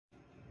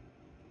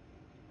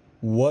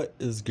What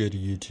is good,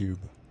 YouTube?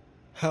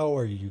 How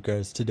are you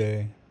guys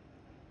today?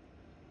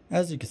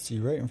 As you can see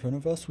right in front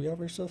of us, we have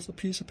ourselves a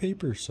piece of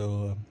paper.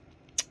 So,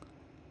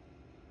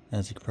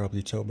 as you can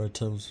probably tell by the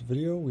title of this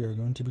video, we are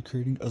going to be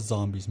creating a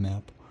zombies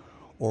map,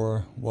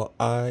 or what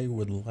I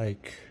would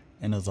like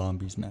in a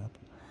zombies map.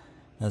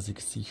 As you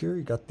can see here,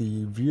 you got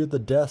the view of the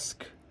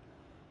desk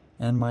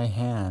and my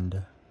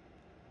hand.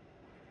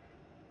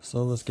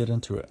 So let's get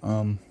into it.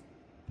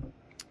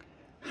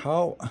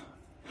 How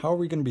are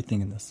we going to be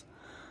thinking this?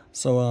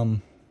 So,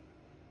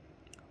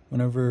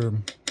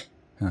 whenever,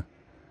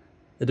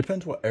 it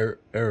depends what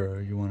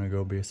era you want to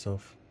go based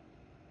off.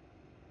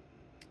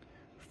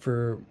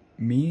 For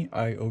me,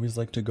 I always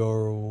like to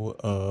go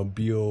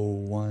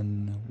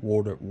BO1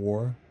 World at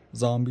War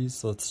zombies,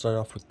 so let's start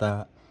off with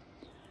that.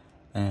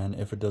 And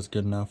if it does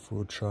good enough,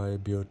 we'll try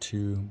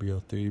BO2,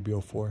 BO3,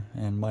 BO4,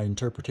 and my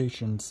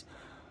interpretations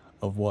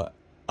of what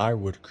I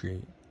would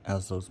create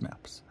as those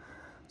maps.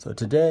 So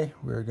today,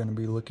 we're going to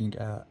be looking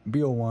at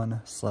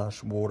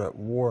BO1 / World at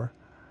War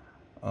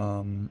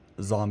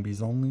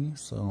zombies only.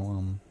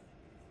 So,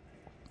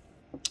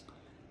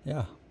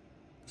 yeah,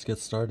 let's get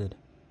started.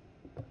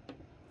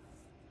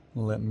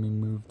 Let me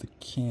move the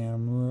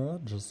camera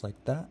just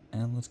like that,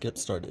 and let's get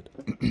started.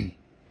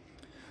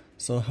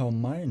 So how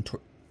my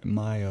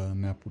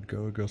map would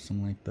go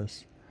something like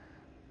this.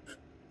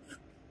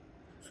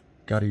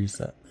 Gotta use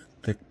that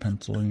thick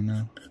pencil, you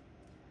know.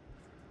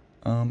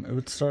 It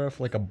would start off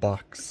like a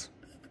box,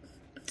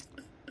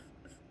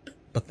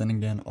 but then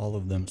again, all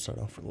of them start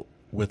off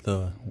with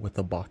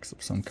a box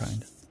of some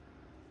kind,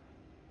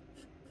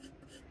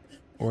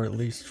 or at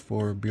least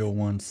for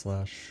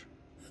BO1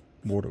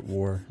 / World at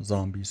War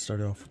zombies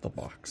started off with a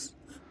box.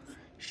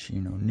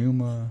 Shino,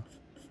 Numa,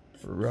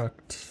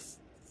 Rukt,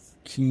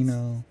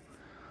 Kino,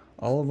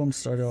 all of them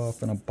started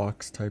off in a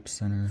box type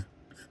center,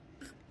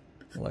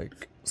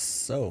 like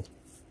so.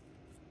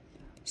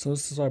 So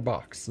this is our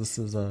box. This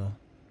is a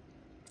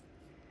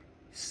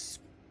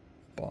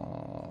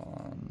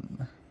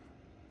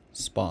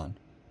spawn.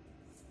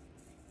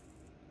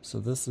 So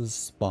this is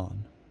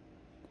spawn.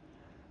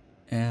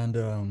 And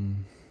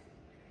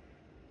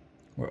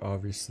where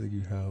obviously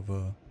you have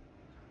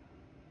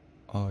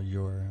all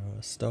your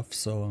stuff.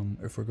 So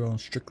if we're going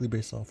strictly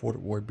based off World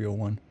at War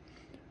BO1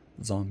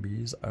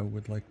 zombies, I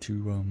would like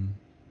to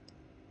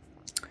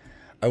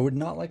I would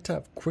not like to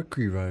have quick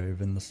revive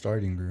in the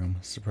starting room,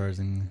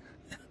 surprisingly.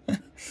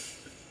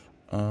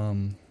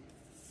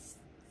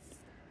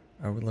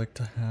 I would like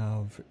to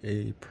have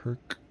a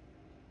perk.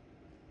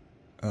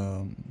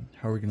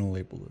 How are we gonna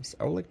label this?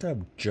 I would like to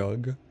have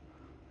Jug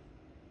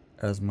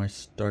as my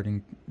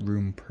starting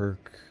room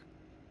perk.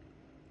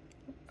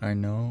 I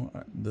know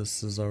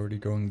this is already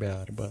going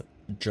bad, but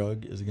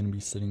Jug is gonna be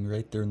sitting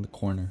right there in the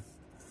corner.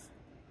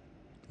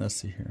 Let's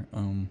see here.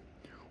 When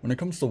it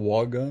comes to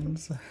wall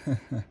guns,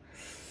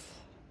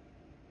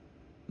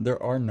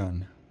 there are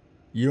none.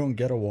 You don't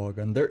get a wall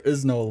gun. There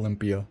is no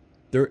Olympia.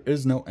 There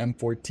is no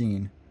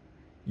M14.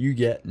 You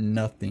get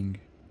nothing.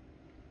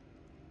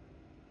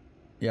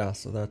 Yeah,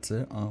 so that's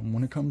it.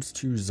 When it comes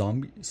to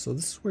zombies, so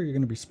this is where you're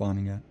gonna be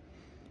spawning at.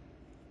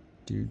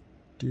 Do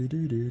do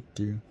do do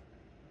do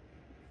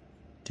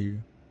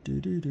do do do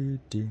do do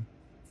do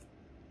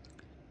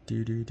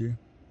do do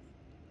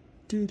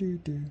do do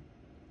do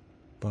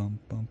bum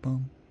bum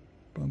bum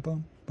bum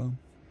bum bum.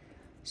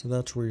 So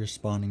that's where you're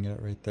spawning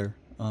at right there.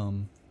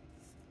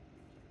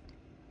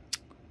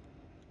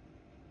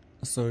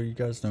 So you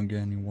guys don't get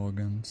any wall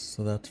guns,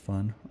 so that's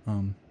fun.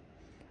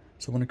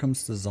 So when it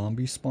comes to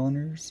zombie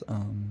spawners,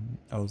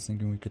 I was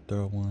thinking we could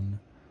throw one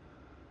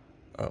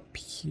up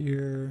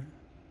here.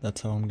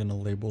 That's how I'm gonna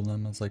label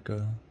them, as like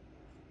a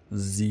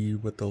Z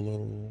with a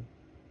little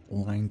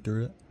line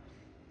through it.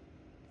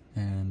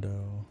 And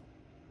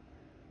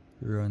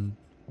run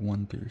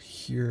one through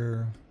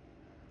here,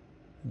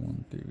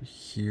 one through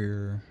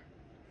here.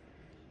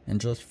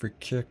 And just for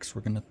kicks,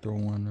 we're gonna throw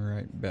one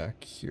right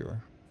back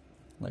here,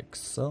 like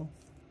so.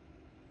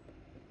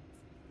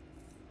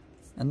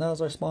 And that was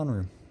our spawn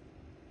room.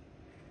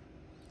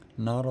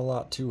 Not a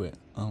lot to it.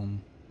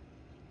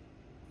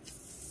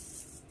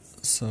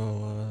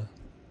 So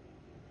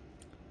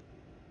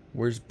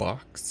where's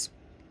box?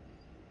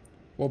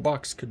 Well,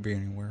 box could be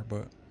anywhere,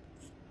 but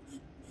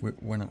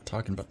we're not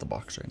talking about the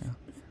box right now.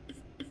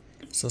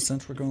 So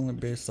since we're going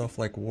based off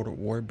like World at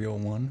War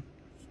BO1,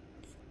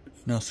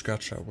 no,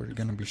 scratch that. We're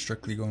gonna be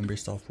strictly going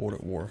based off World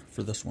at War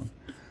for this one.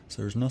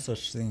 So there's no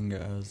such thing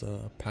as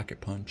a packet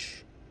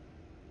punch.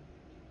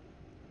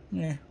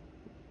 Yeah,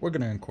 we're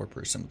gonna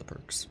incorporate some of the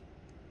perks.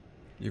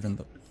 Even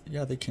though,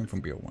 yeah, they came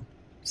from BO1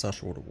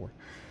 / World at War.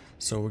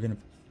 So we're gonna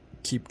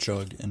keep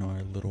Jug in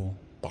our little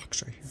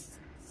box right here.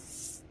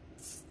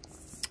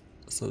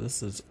 So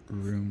this is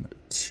room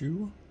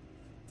 2.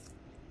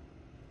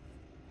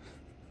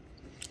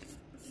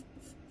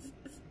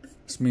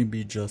 This may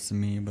be just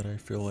me, but I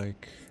feel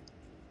like,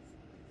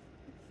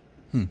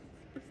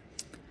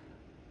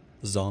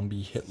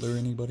 Zombie Hitler,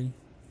 anybody?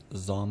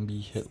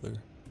 Zombie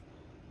Hitler.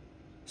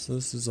 So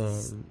this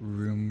is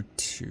room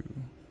 2.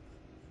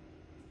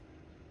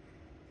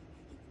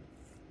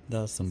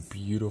 That's some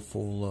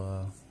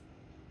beautiful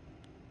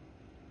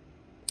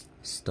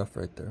stuff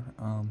right there.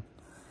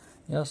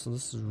 Yeah, so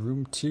this is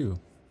room 2.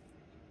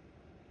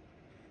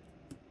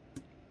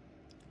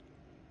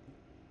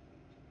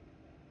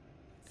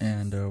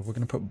 And we're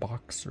gonna put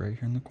box right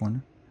here in the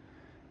corner.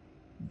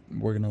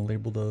 We're gonna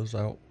label those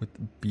out with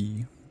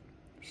B.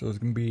 So it's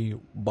gonna be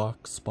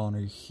box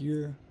spawner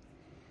here.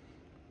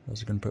 I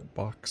was gonna put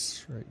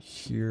box right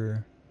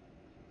here.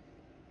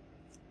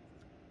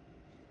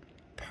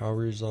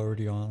 Power is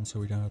already on, so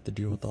we don't have to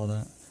deal with all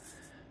that.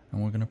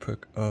 And we're gonna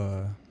put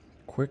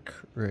quick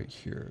right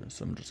here.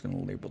 So I'm just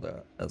gonna label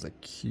that as a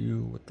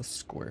Q with the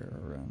square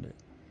around it.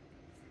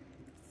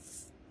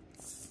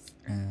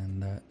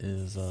 And that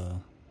is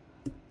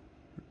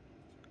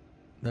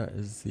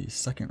the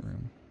second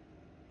room.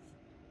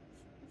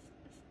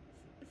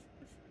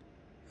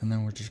 And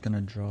then we're just gonna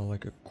draw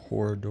like a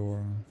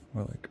corridor or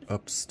like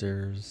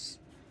upstairs,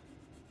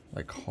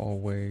 like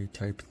hallway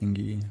type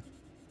thingy.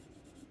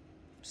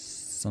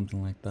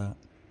 Something like that.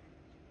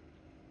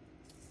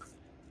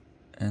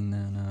 And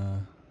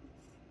then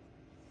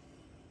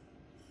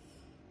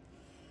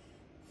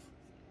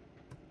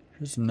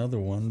here's another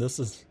one. This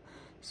is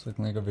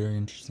looking like a very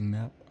interesting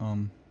map.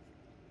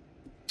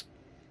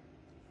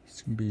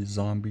 It's gonna be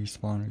zombie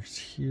spawners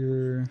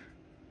here,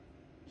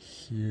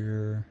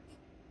 here.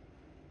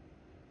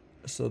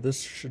 So this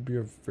should be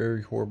a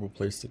very horrible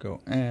place to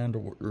go,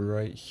 and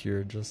right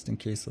here, just in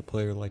case the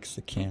player likes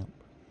to camp.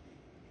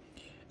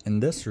 In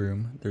this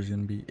room, there's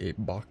gonna be a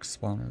box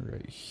spawner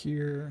right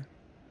here,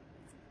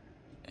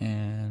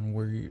 and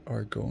we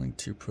are going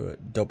to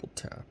put double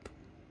tap.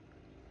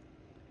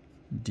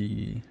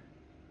 D,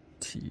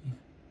 T,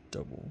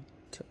 double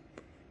tap.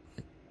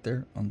 Right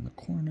there on the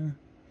corner.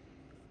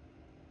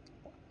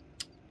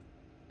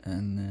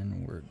 And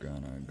then we're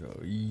gonna go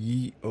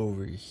yeet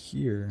over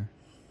here.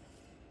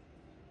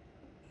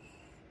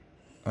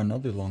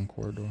 Another long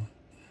corridor.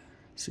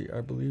 See,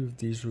 I believe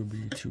these would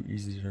be too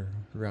easy to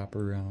wrap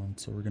around,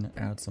 so we're gonna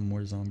add some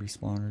more zombie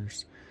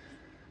spawners.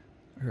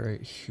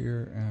 Right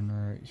here and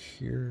right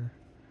here.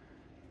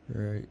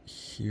 Right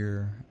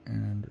here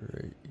and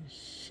right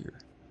here.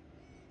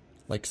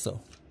 Like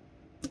so.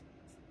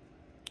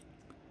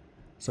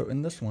 So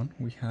in this one,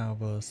 we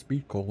have a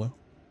speed cola.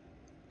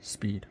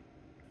 Speed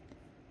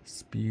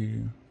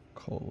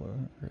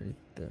cola right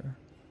there.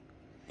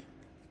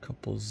 A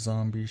couple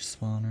zombie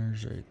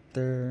spawners right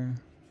there.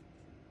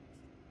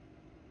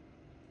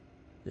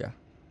 Yeah.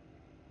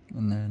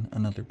 And then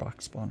another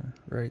box spawner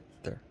right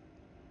there.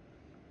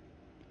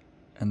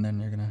 And then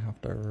you're gonna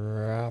have to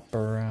wrap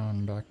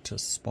around back to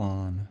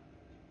spawn.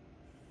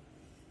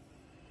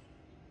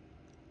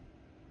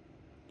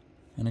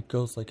 And it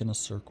goes like in a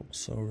circle.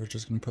 So we're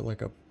just gonna put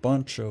like a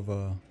bunch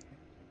of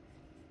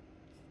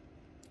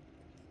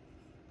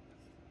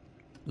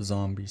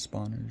zombie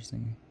spawners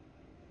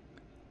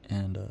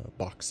and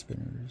box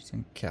spinners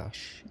and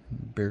cash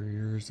and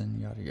barriers and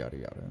yada yada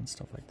yada and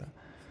stuff like that.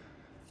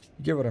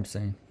 You get what I'm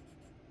saying?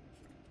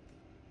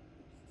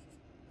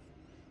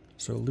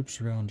 So it loops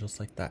around just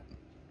like that.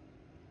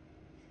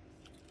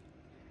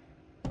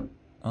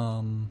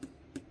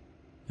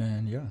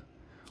 And yeah,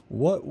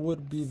 what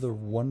would be the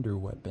wonder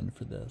weapon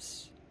for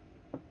this?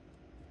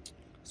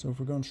 So if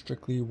we're going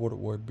strictly World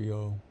War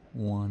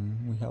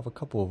BO1, we have a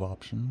couple of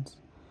options.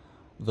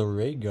 The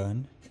ray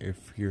gun,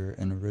 if you're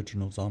an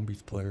original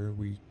zombies player,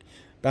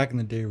 back in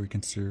the day we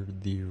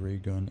considered the ray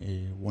gun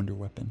a wonder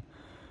weapon.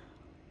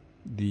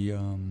 The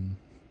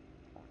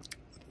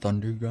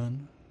thunder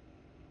gun,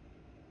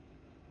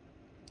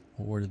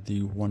 or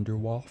the wonder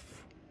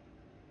waff.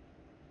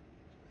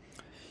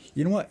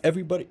 You know what?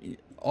 Everybody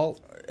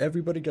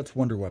gets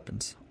wonder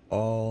weapons.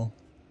 All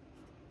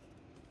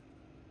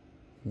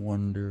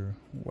wonder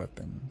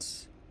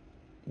weapons.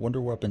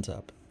 Wonder weapons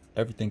app.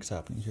 Everything's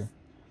happening here.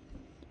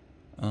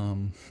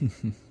 And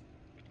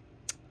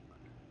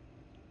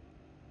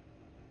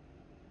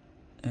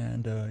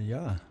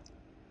yeah.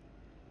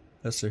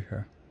 Let's see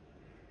here.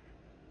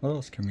 What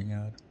else can we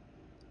add?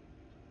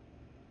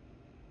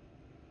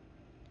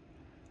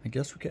 I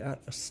guess we could add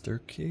a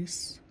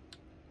staircase.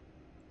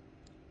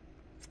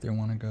 If they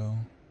want to go.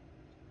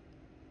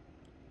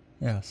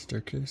 Yeah,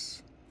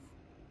 staircase.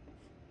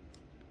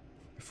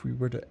 If we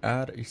were to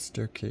add a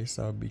staircase,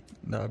 that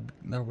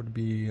would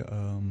be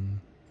a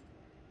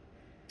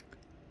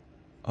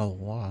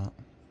lot.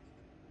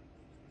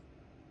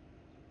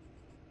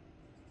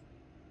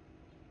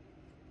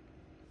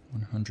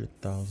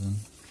 $100,000.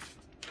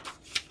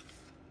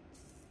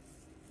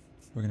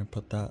 We're gonna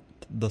put that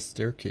the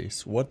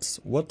staircase. What's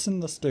in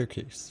the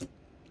staircase?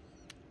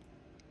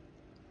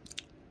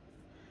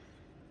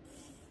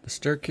 The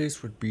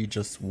staircase would be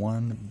just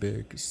one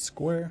big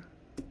square,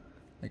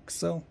 like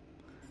so.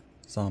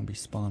 Zombie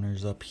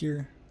spawners up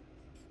here.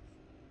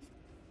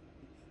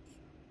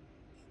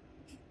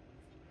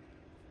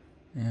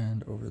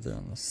 And over there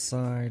on the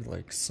side,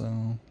 like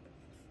so.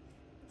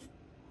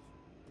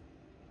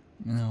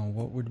 Now,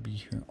 what would be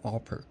here? All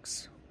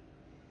perks.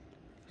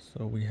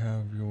 So we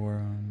have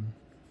your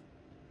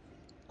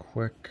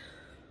quick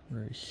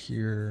right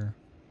here.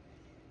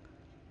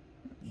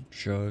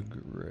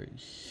 jug right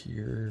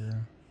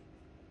here.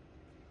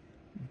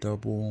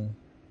 Double,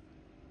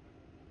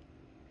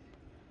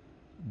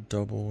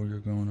 you're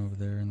going over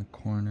there in the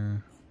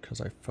corner,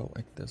 because I felt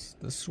like this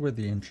is where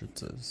the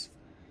entrance is.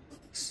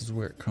 This is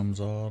where it comes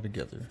all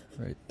together,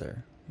 right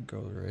there. You go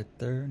right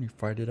there and you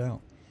fight it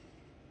out.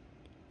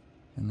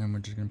 And then we're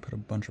just going to put a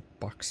bunch of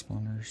box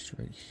spawners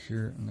right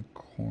here in the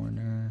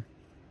corner.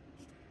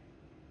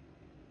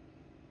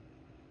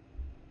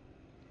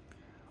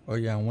 Oh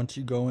yeah, once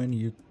you go in,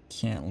 you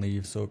can't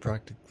leave, so it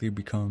practically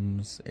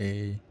becomes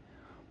a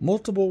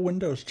multiple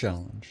windows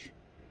challenge.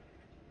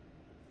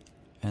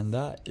 And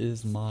that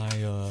is my,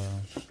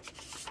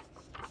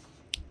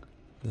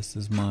 this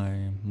is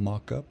my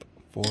mock-up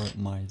for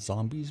my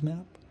zombies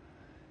map,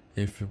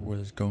 if it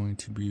was going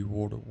to be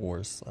World of War /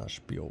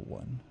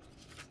 BO1.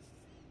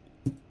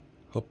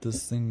 Hope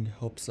this thing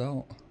helps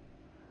out.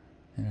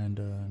 And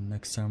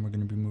next time we're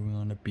going to be moving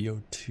on to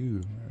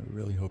BO2. I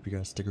really hope you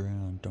guys stick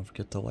around. Don't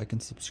forget to like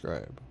and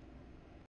subscribe.